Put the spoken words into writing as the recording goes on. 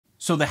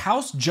So the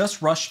House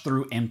just rushed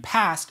through and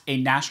passed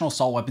a national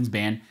assault weapons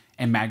ban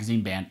and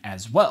magazine ban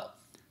as well.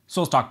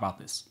 So let's talk about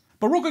this.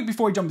 But real quick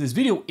before we jump into this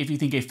video, if you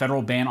think a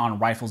federal ban on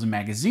rifles and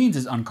magazines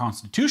is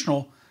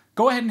unconstitutional,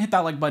 go ahead and hit that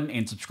like button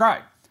and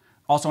subscribe.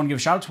 Also, I want to give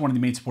a shout out to one of the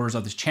main supporters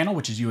of this channel,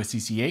 which is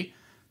USCCA.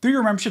 Through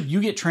your membership,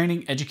 you get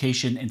training,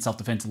 education, and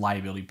self-defense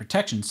liability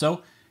protection.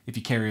 So if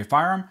you carry a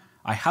firearm,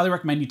 I highly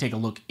recommend you take a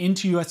look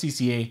into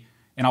USCCA,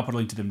 and I'll put a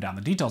link to them down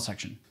in the details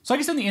section. So like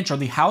I said in the intro,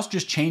 the House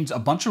just changed a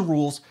bunch of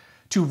rules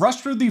to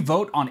rush through the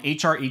vote on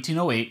HR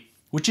 1808,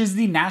 which is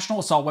the National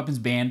Assault Weapons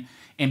Ban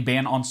and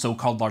ban on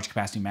so-called large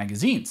capacity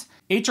magazines.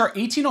 HR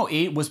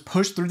 1808 was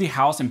pushed through the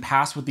House and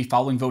passed with the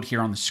following vote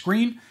here on the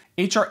screen.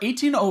 HR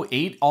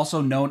 1808, also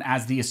known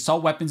as the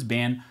Assault Weapons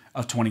Ban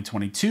of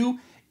 2022,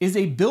 is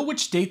a bill which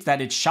states that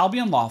it shall be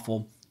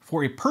unlawful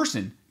for a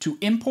person to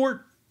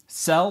import,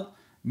 sell,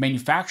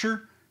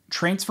 manufacture,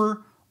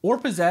 transfer, or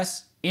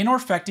possess in or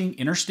affecting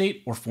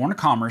interstate or foreign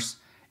commerce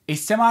a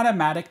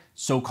semi-automatic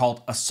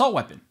so-called assault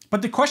weapon.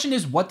 But the question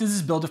is, what does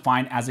this bill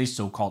define as a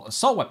so-called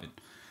assault weapon?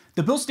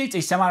 The bill states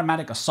a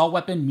semi-automatic assault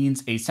weapon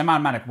means a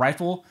semi-automatic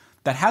rifle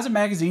that has a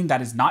magazine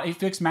that is not a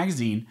fixed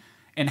magazine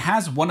and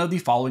has one of the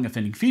following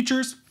offending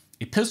features: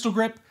 a pistol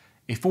grip,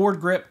 a forward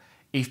grip,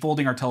 a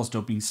folding or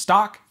telescoping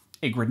stock,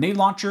 a grenade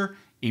launcher,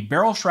 a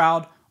barrel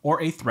shroud,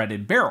 or a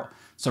threaded barrel.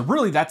 So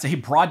really that's a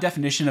broad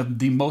definition of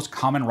the most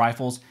common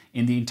rifles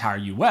in the entire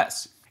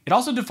US. It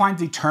also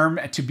defines the term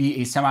to be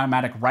a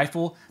semi-automatic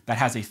rifle that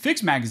has a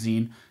fixed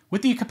magazine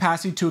with the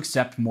capacity to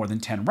accept more than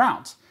 10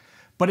 rounds.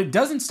 But it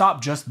doesn't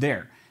stop just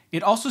there.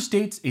 It also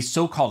states a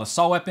so-called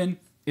assault weapon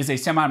is a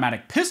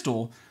semi-automatic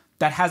pistol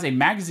that has a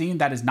magazine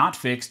that is not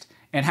fixed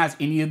and has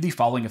any of the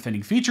following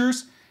offending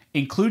features,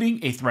 including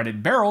a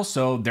threaded barrel,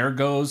 so there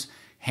goes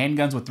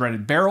handguns with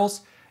threaded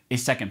barrels, a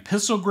second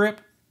pistol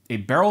grip, a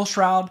barrel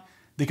shroud,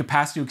 the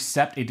capacity to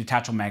accept a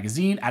detachable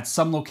magazine at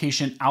some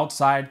location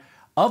outside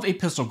of a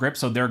pistol grip,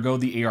 so there go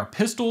the AR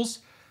pistols,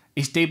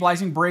 a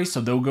stabilizing brace,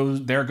 so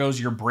there goes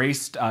your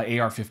braced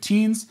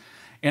AR-15s,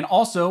 and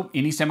also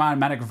any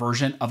semi-automatic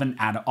version of an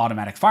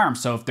automatic firearm.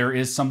 So if there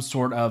is some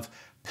sort of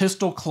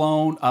pistol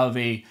clone of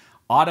a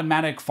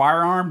automatic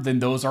firearm, then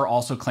those are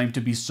also claimed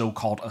to be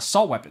so-called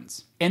assault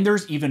weapons. And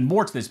there's even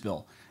more to this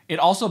bill. It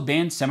also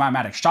bans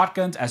semi-automatic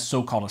shotguns as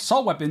so-called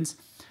assault weapons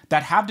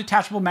that have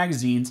detachable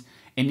magazines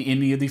and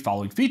any of the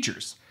following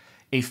features: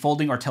 a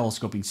folding or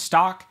telescoping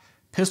stock,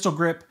 pistol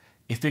grip,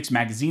 a fixed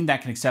magazine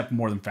that can accept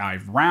more than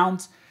 5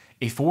 rounds,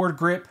 a forward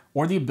grip,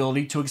 or the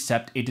ability to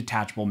accept a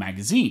detachable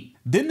magazine.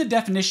 Then the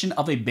definition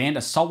of a banned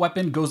assault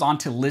weapon goes on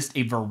to list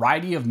a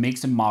variety of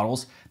makes and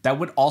models that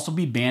would also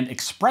be banned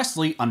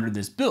expressly under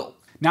this bill.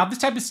 Now, if this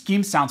type of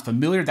scheme sounds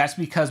familiar, that's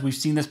because we've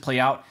seen this play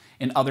out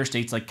in other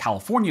states like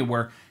California,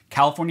 where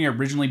California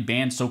originally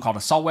banned so-called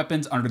assault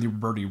weapons under the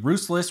Roberti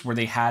Roost list, where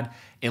they had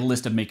a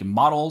list of make and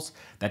models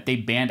that they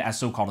banned as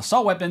so-called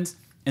assault weapons.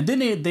 And then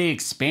they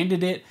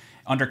expanded it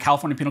under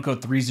California Penal Code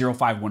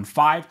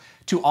 30515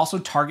 to also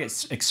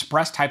target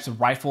express types of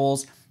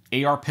rifles,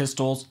 AR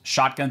pistols,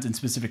 shotguns in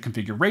specific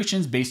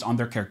configurations based on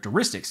their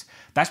characteristics.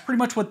 That's pretty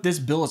much what this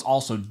bill is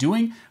also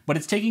doing, but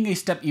it's taking a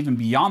step even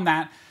beyond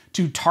that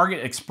to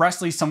target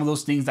expressly some of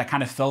those things that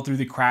kind of fell through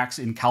the cracks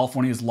in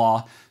California's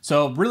law.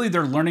 So really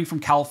they're learning from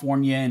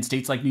California and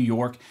states like New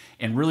York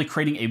and really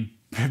creating a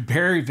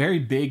very, very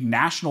big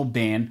national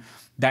ban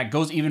that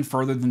goes even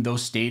further than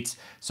those states.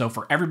 So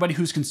for everybody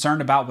who's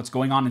concerned about what's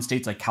going on in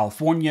states like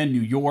California,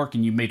 New York,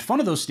 and you made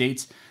fun of those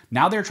states,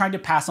 now they're trying to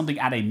pass something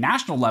at a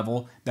national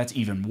level that's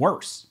even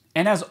worse.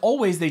 And as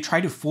always, they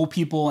try to fool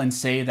people and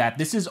say that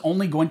this is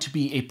only going to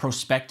be a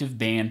prospective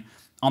ban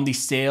on the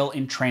sale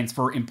and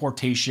transfer,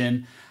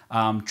 importation,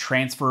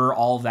 transfer,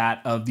 all of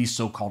that of these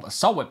so-called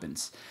assault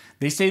weapons.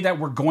 They say that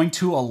we're going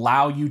to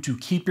allow you to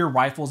keep your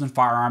rifles and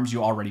firearms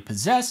you already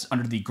possess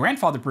under the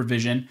grandfather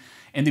provision,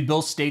 and the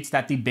bill states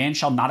that the ban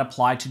shall not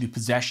apply to the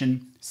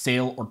possession,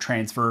 sale, or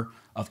transfer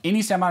of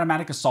any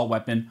semi-automatic assault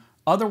weapon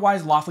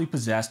otherwise lawfully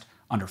possessed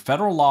under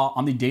federal law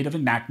on the date of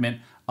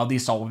enactment of the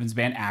Assault Weapons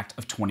Ban Act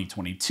of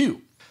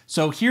 2022.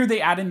 So here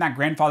they add in that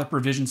grandfather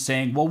provision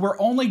saying, well, we're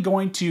only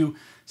going to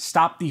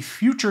stop the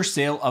future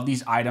sale of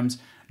these items.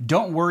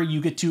 Don't worry,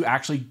 you get to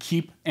actually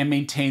keep and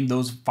maintain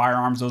those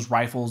firearms, those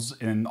rifles,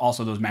 and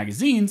also those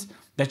magazines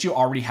that you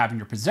already have in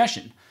your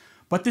possession.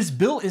 But this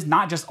bill is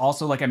not just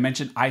also, like I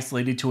mentioned,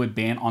 isolated to a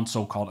ban on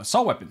so-called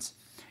assault weapons.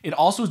 It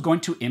also is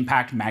going to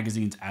impact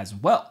magazines as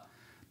well.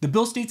 The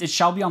bill states it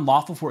shall be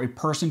unlawful for a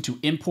person to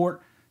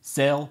import,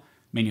 sell,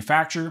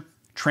 manufacture,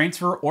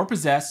 transfer, or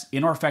possess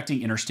in or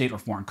affecting interstate or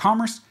foreign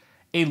commerce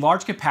a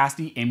large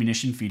capacity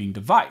ammunition feeding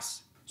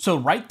device. So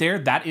right there,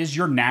 that is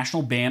your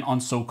national ban on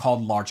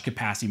so-called large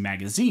capacity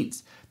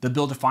magazines. The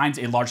bill defines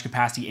a large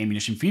capacity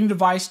ammunition feeding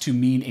device to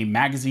mean a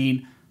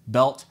magazine,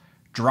 belt,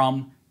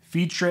 drum,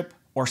 feed strip,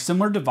 or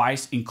similar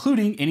device,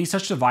 including any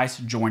such device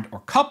joined or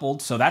coupled.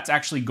 So that's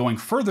actually going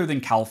further than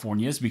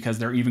California's, because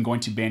they're even going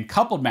to ban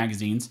coupled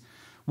magazines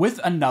with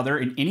another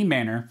in any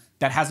manner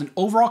that has an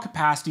overall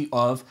capacity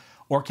of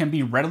or can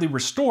be readily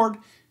restored,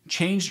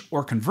 changed,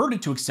 or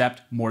converted to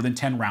accept more than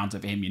 10 rounds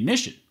of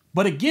ammunition.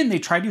 But again, they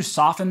tried to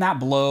soften that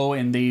blow,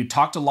 and they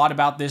talked a lot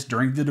about this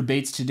during the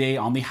debates today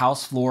on the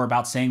House floor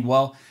about saying,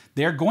 well,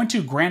 they're going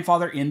to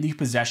grandfather in the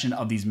possession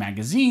of these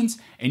magazines,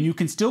 and you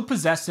can still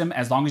possess them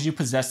as long as you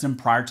possess them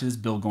prior to this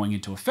bill going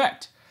into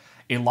effect.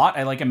 A lot,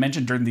 like I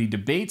mentioned during the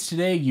debates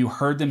today, you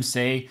heard them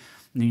say,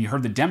 you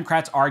heard the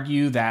Democrats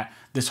argue that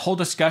this whole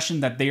discussion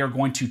that they are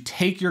going to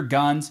take your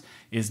guns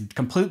is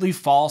completely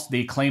false.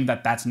 They claim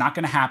that that's not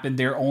going to happen.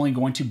 They're only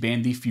going to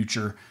ban the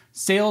future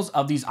sales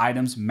of these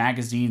items,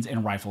 magazines,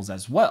 and rifles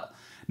as well.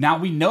 Now,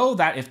 we know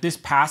that if this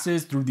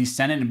passes through the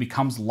Senate and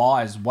becomes law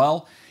as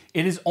well,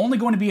 it is only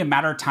going to be a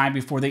matter of time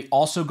before they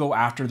also go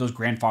after those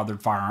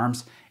grandfathered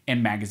firearms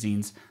and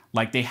magazines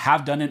like they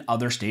have done in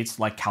other states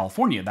like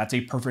California. That's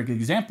a perfect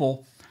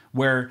example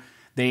where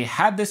they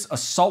had this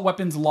assault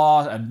weapons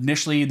law,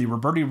 initially the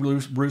Roberta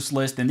Roos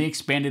list, then they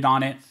expanded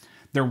on it.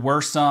 There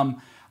were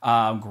some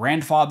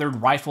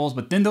grandfathered rifles,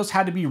 but then those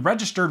had to be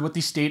registered with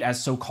the state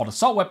as so-called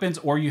assault weapons,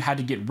 or you had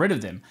to get rid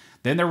of them.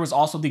 Then there was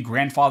also the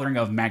grandfathering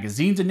of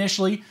magazines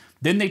initially.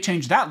 Then they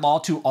changed that law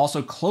to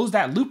also close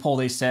that loophole,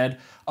 they said,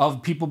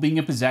 of people being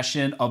in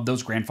possession of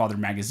those grandfathered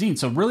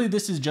magazines. So really,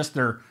 this is just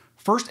their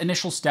first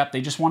initial step.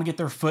 They just want to get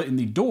their foot in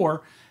the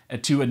door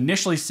to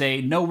initially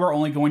say, no, we're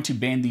only going to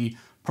ban the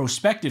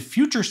prospective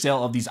future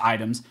sale of these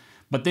items.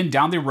 But then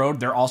down the road,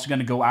 they're also going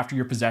to go after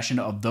your possession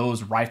of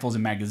those rifles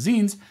and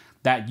magazines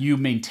that you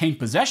maintain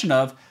possession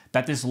of,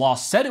 that this law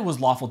said it was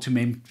lawful to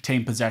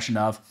maintain possession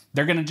of.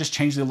 They're going to just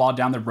change the law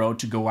down the road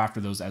to go after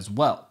those as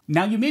well.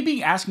 Now, you may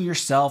be asking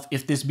yourself,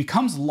 if this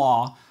becomes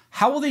law,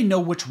 how will they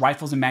know which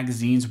rifles and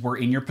magazines were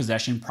in your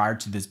possession prior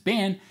to this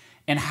ban?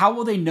 And how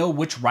will they know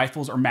which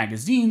rifles or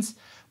magazines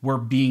were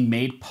being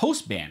made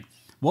post-ban?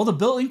 Well, the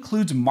bill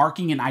includes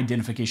marking and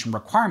identification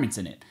requirements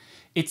in it.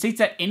 It states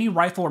that any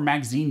rifle or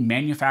magazine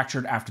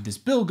manufactured after this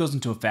bill goes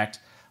into effect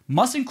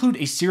must include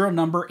a serial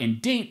number and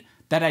date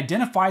that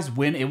identifies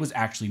when it was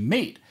actually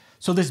made.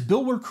 So this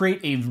bill will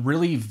create a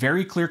really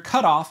very clear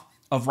cutoff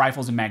of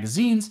rifles and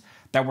magazines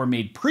that were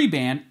made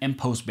pre-ban and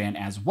post-ban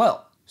as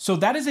well. So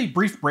that is a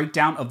brief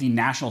breakdown of the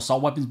national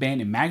assault weapons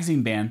ban and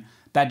magazine ban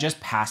that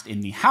just passed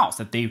in the House,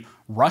 that they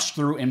rushed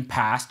through and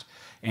passed.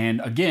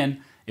 And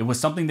again, it was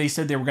something they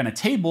said they were going to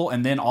table,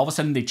 and then all of a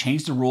sudden they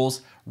changed the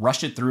rules,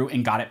 rushed it through,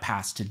 and got it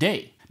passed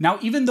today. Now,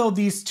 even though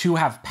these two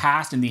have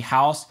passed in the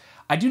House,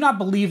 I do not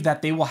believe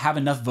that they will have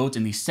enough votes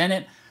in the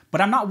Senate, but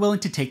I'm not willing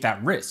to take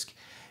that risk.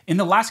 In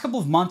the last couple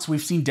of months,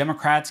 we've seen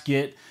Democrats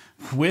get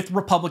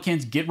Republican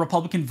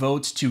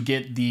votes to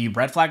get the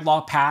red flag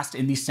law passed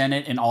in the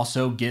Senate and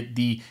also get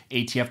the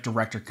ATF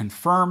director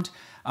confirmed.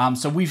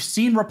 So we've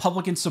seen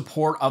Republican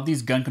support of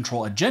these gun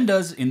control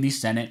agendas in the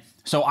Senate.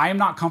 So I am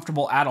not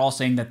comfortable at all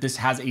saying that this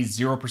has a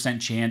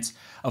 0% chance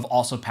of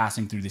also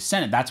passing through the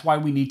Senate. That's why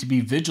we need to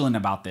be vigilant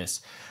about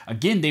this.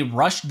 Again, they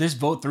rushed this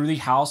vote through the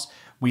House.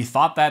 We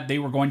thought that they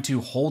were going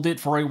to hold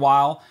it for a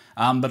while,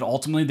 but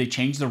ultimately they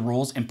changed the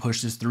rules and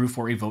pushed this through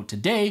for a vote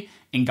today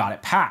and got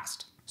it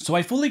passed. So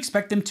I fully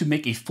expect them to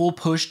make a full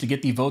push to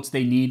get the votes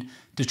they need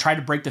to try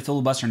to break the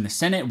filibuster in the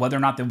Senate. Whether or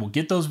not they will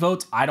get those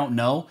votes, I don't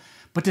know.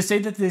 But to say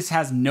that this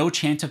has no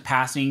chance of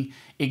passing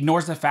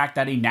ignores the fact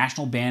that a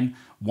national ban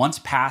once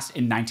passed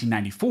in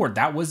 1994.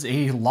 That was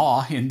a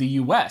law in the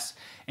US.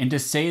 And to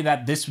say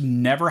that this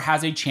never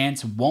has a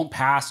chance, won't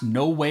pass,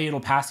 no way it'll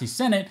pass the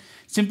Senate,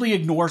 simply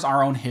ignores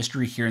our own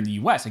history here in the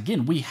US.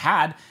 Again, we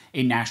had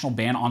a national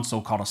ban on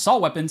so-called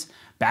assault weapons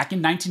back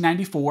in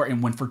 1994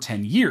 and went for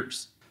 10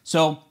 years.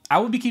 So I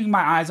will be keeping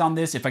my eyes on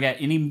this. If I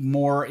get any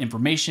more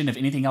information, if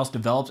anything else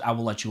develops, I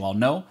will let you all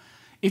know.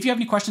 If you have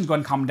any questions, go ahead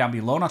and comment down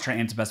below and I'll try to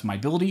answer the best of my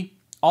ability.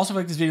 Also, if you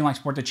like this video and like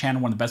support the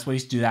channel, one of the best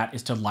ways to do that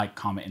is to like,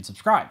 comment, and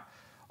subscribe.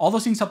 All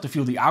those things help to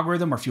fuel the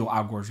algorithm or fuel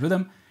Algorit's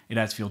rhythm. It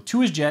adds fuel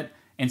to his jet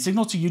and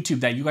signal to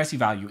YouTube that you guys see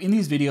value in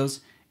these videos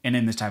and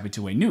in this type of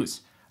two-way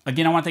news.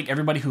 Again, I want to thank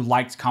everybody who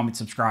likes, comments,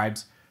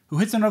 subscribes, who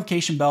hits the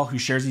notification bell, who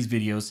shares these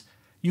videos.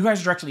 You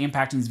guys are directly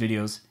impacting these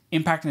videos,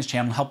 impacting this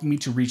channel, helping me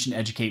to reach and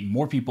educate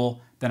more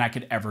people than I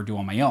could ever do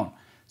on my own.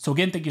 So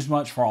again, thank you so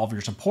much for all of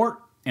your support.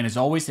 And as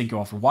always, thank you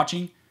all for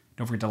watching.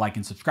 Don't forget to like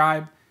and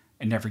subscribe.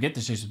 And never forget,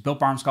 this nation is built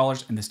by armed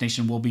scholars, and this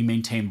nation will be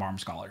maintained by armed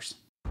scholars.